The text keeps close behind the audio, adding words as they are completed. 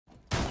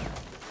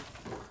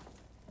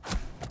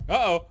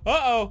Uh-oh.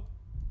 Uh-oh.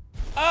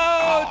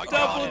 Oh,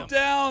 double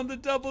down. The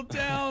double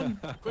down.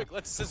 Quick,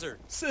 let's scissor.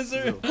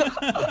 Scissor.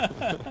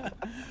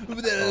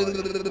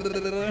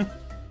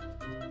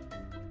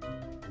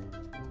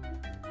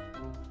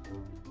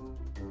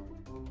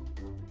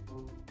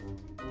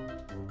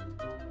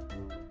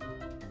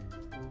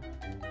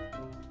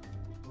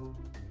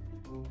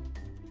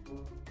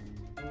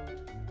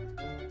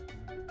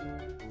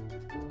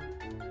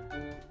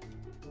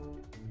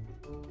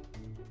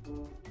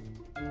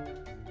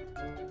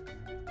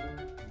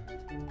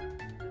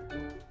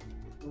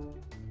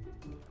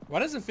 Why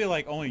does it feel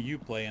like only you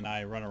play and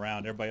I run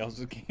around? Everybody else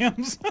is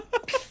cams.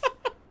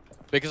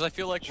 Because I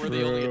feel like we're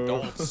the only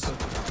adults.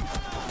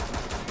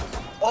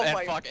 Oh and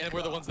my fuck, and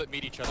we're the ones that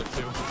meet each other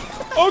too.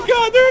 Oh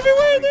god, they're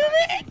everywhere! They're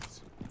everywhere!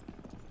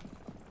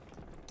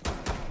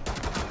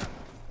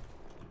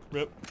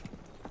 Rip.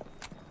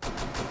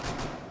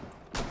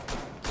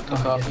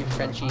 Fuck off, you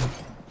Frenchie.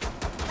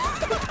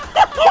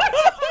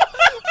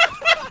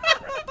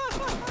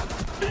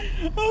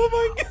 Oh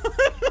my god!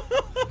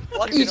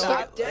 What You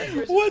start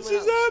dead. What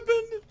just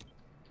happened?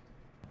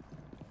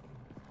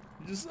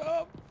 Just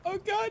oh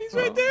god, he's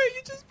right there.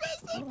 You just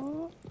messed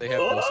up. They have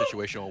no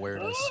situational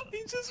awareness.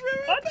 He just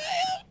ran right by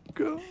him.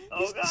 Go.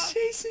 He's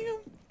chasing him.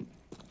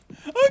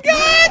 Oh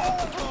god!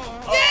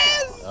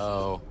 Yes!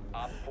 Oh.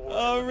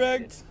 Oh,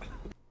 wrecked.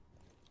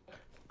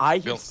 I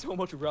hear so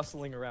much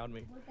rustling around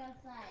me.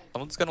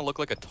 Someone's gonna look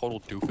like a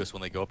total doofus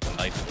when they go up to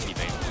knife a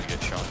teammate and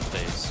get shot in the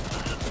face.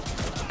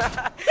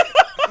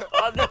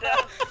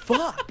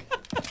 Fuck!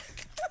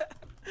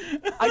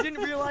 I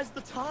didn't realize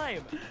the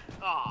time.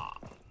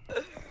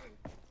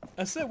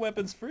 I said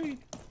weapons free.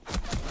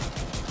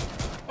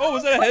 Oh,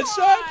 was that a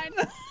headshot?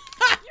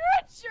 You're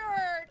a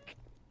jerk!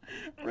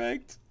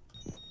 Wrecked.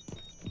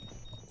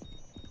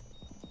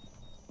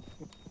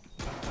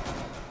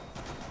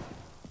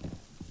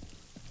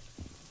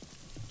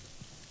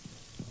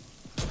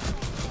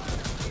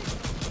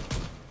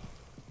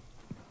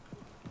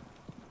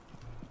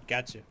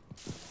 Gotcha.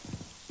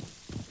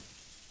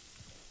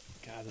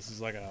 God, this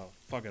is like a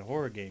fucking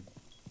horror game.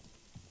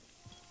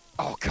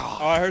 Oh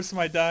god. Oh, I heard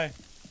somebody die.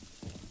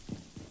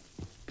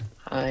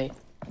 Hi.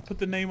 Put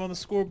the name on the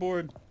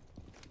scoreboard.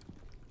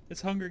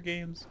 It's Hunger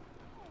Games.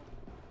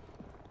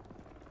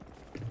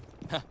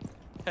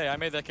 Hey, I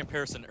made that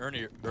comparison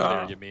earlier, you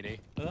meanie.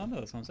 I don't know,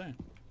 that's what I'm saying.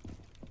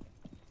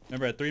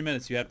 Remember, at 3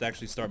 minutes, you have to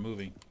actually start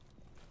moving.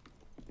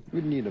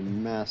 We'd need a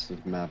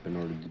massive map in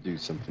order to do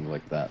something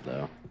like that,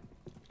 though.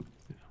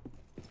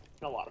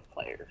 A lot of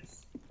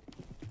players.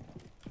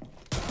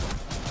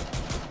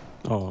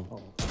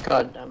 Oh.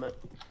 God damn it.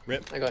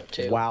 Rip. I got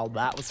 2. Wow,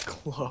 that was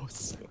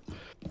close.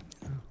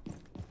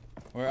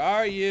 Where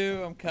are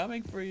you? I'm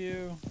coming for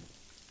you.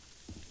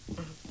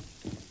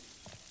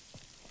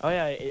 Oh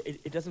yeah,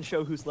 it doesn't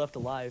show who's left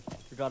alive.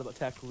 Forgot about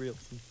tactical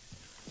realism.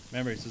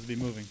 Remember, it's supposed to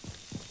be moving.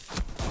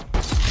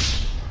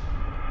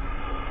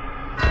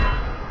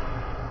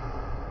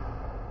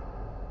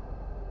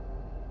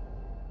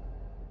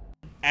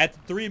 At the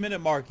 3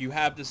 minute mark, you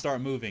have to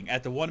start moving.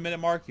 At the 1 minute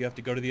mark, you have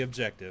to go to the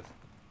objective.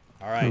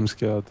 All right. I'm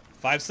scared.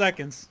 5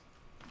 seconds.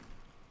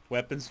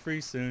 Weapons free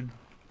soon.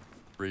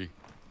 3,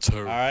 2.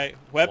 All right.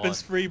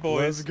 Weapons 1. free,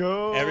 boys. Let's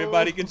go.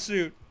 Everybody can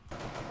shoot.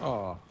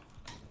 Oh.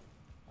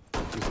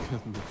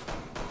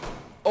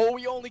 Oh,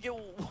 we only get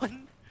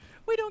one.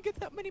 We don't get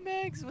that many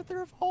mags with the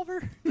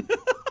revolver.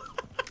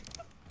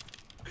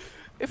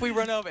 If we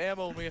run out of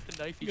ammo, we have to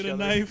knife each Get a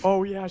other. knife.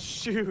 Oh yeah,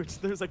 shoot.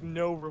 There's like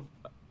no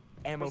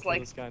ammo It's for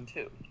like this gun. 2.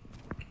 You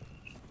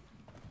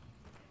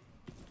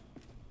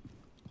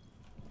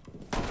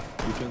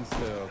can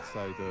stay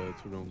outside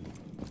too long.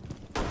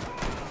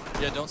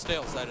 Yeah, don't stay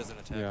outside as an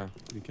attacker. Yeah,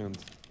 you can't.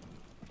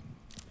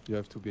 You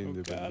have to be in Oh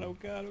the god, building. oh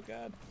god, oh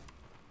god.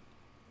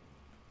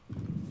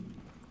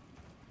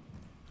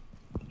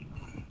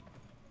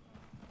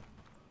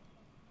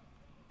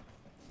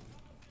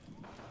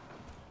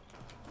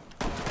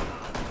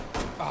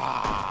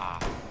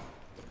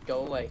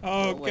 Go away.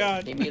 Oh, go away.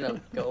 God. Leave me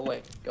alone. Go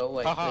away. Go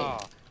away. Haha.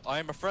 Please. I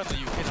am a friendly,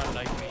 you cannot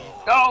knife me.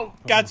 Go!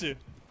 Got you.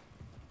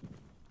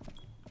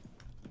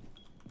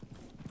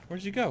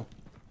 Where'd you go?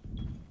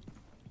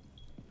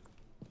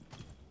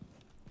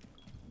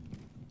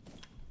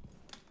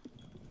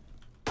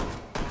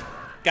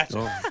 Gotcha.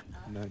 Oh,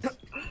 nice.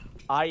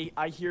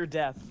 I hear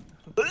death.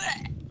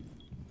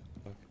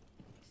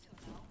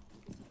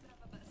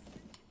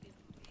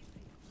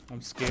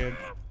 I'm scared.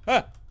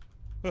 Ah!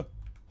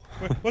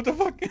 Wait, what the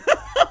fuck?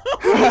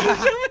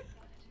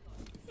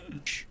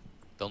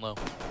 Don't know.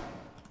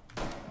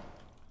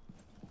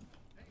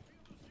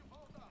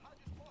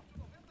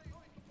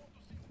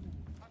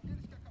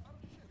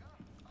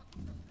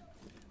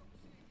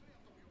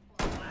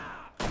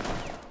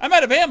 I'm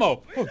out of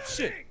ammo! Oh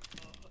shit.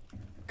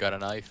 Got a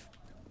knife.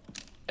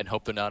 And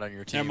hope they're not on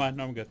your team. Never mind,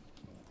 no, I'm good.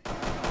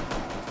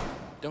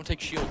 Don't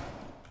take shield.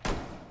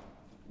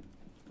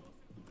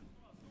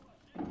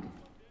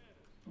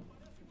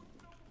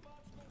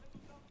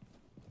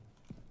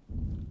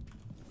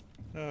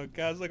 Oh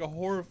god, it's like a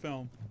horror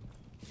film.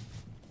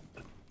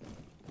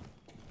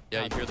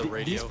 Yeah, you hear the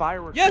radio. These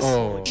fireworks. Yes!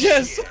 Oh.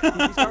 Yes! These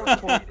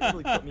fireworks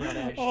totally put me on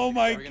edge. Oh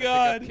my Are we gonna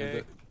god! pick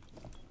up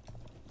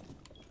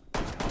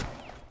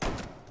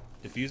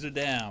K? Diffuser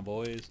down,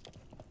 boys.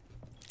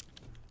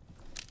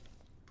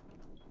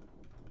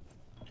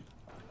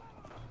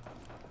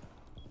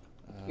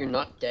 You're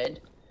not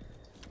dead.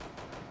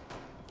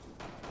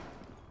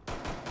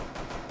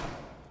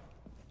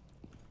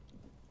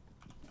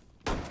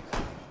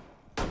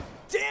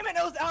 Damn it!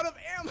 I was out of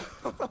ammo.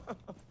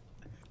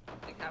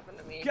 Something happened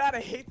to me. God,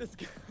 I hate this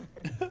guy.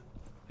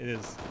 It is.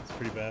 It's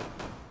pretty bad.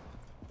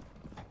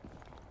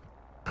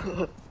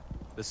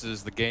 This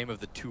is the game of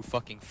the two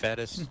fucking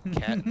fattest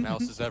cat and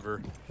mouses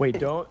ever. Wait,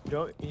 don't.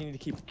 You need to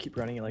keep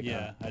running it like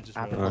Yeah, I just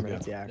after realized 4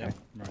 minutes. that. Yeah, okay.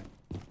 Yep,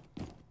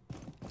 right.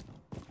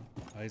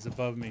 Oh, he's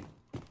above me.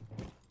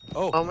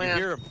 Oh, Oh, you man.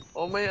 hear him.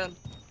 Oh man.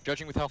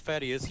 Judging with how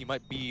fat he is, he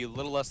might be a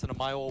little less than a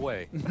mile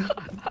away.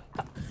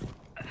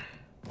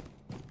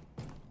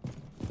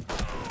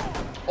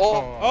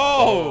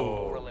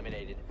 Oh!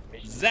 Eliminated.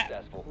 Mission Zap!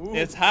 successful.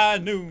 It's high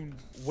noon.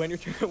 When you're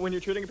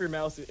turning up your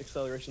mouse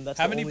acceleration, that's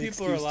How the many only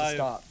people are excuse to alive?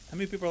 stop. How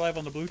many people are alive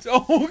on the blue team?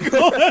 Oh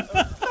god!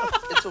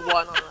 It's a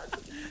 1 on that.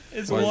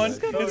 It's Why is one.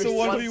 that? It's a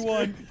Oh,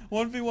 1v1.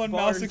 1v1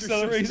 mouse Bars are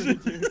acceleration.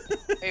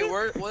 Hey,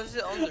 what is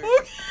it under? Okay.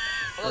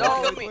 Oh,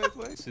 don't kill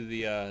me.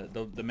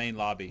 To the main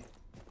lobby.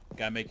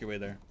 Gotta make your way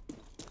there.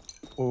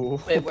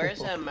 Oh. Wait,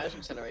 where's mouse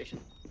acceleration?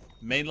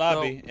 Main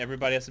lobby.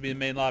 Everybody has to be in the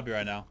main lobby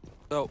right now.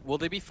 So, will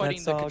they be fighting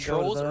Let's the all go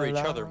controls to or the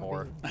each other lobby.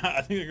 more?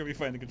 I think they're gonna be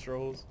fighting the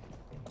controls.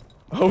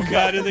 Oh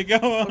God, here they go.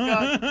 Oh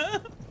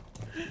god.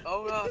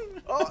 Oh god.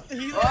 Oh,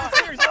 he's on the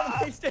stairs. He's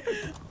on the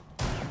stairs.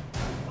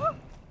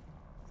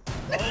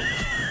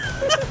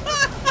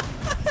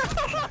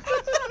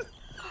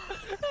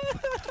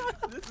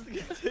 This is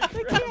gonna take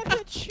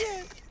forever.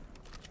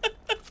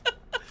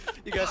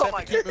 You guys Oh have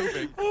my to keep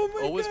moving. Oh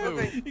my Always god.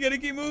 move. You gotta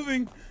keep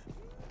moving.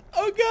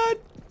 Oh god.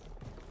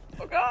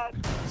 Oh god.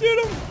 Shoot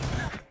him.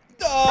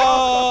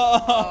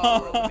 Oh,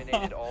 Oh.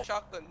 Eliminated all.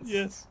 Shotguns.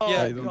 Yes. Oh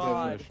Yeah, I my don't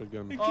god. have a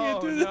shotgun. I can't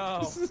Oh, do no.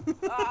 this.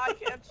 Ah, I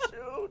can't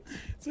shoot.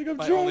 It's like I'm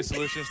My drunk. only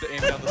solution is to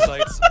aim down the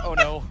sights. Oh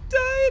no.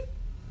 Died.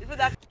 Even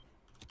that.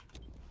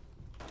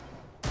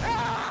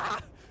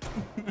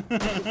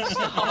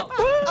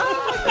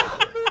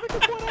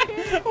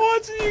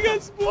 Watching you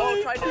guys Oh,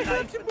 play. trying to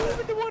knife.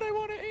 Good to what I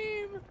want to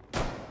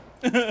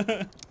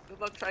aim.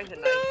 luck trying to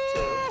knife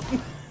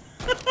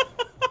too.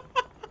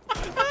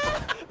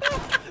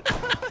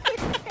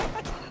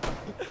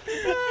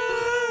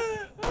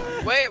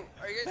 Wait,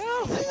 are you guys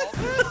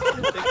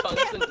using the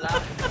constant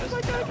laugh?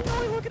 I can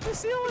only look at the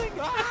ceiling.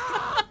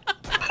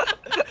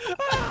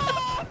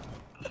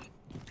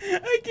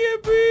 I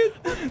can't breathe.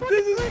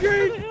 This is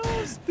great.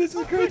 This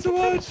is great to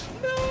watch.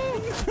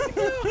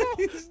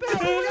 He's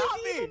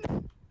dead.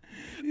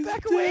 He's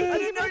Back away. dead. I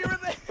didn't know you were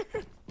there.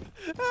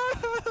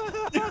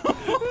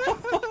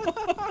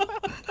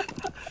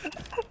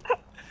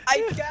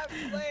 I can't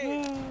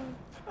play.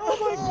 Oh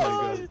my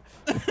God.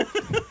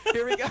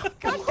 Here we go.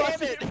 God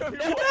damn it.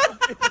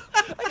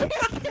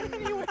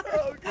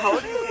 How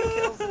do you get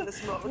kills in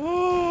this mode?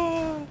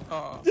 Oh,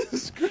 Oh, this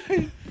is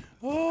great.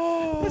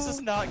 Oh. this is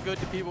not good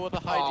to people with a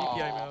high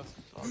DPI mouse.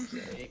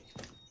 Okay.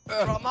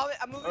 Bro,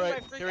 I'm moving All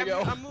right, my freaking. here we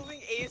go. I'm moving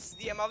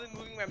ASD. I'm not even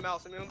moving my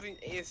mouse. I'm moving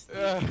ASD.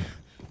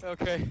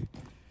 Okay.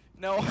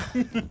 No.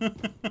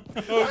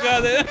 Oh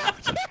god. They...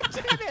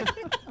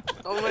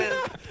 Oh man.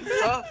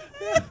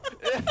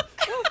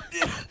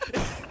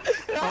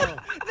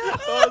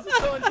 Oh, this is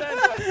so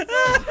intense.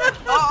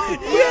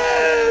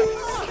 Yes!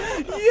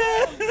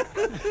 Yes!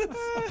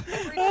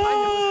 Every time it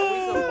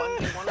was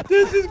always a 1v1.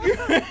 This is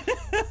great!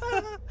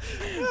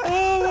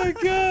 Oh my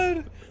god!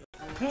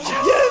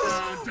 Yes!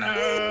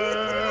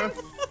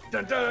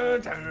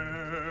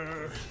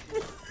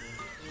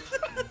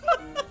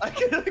 I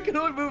can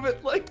only move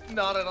it like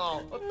not at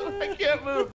all. I can't move.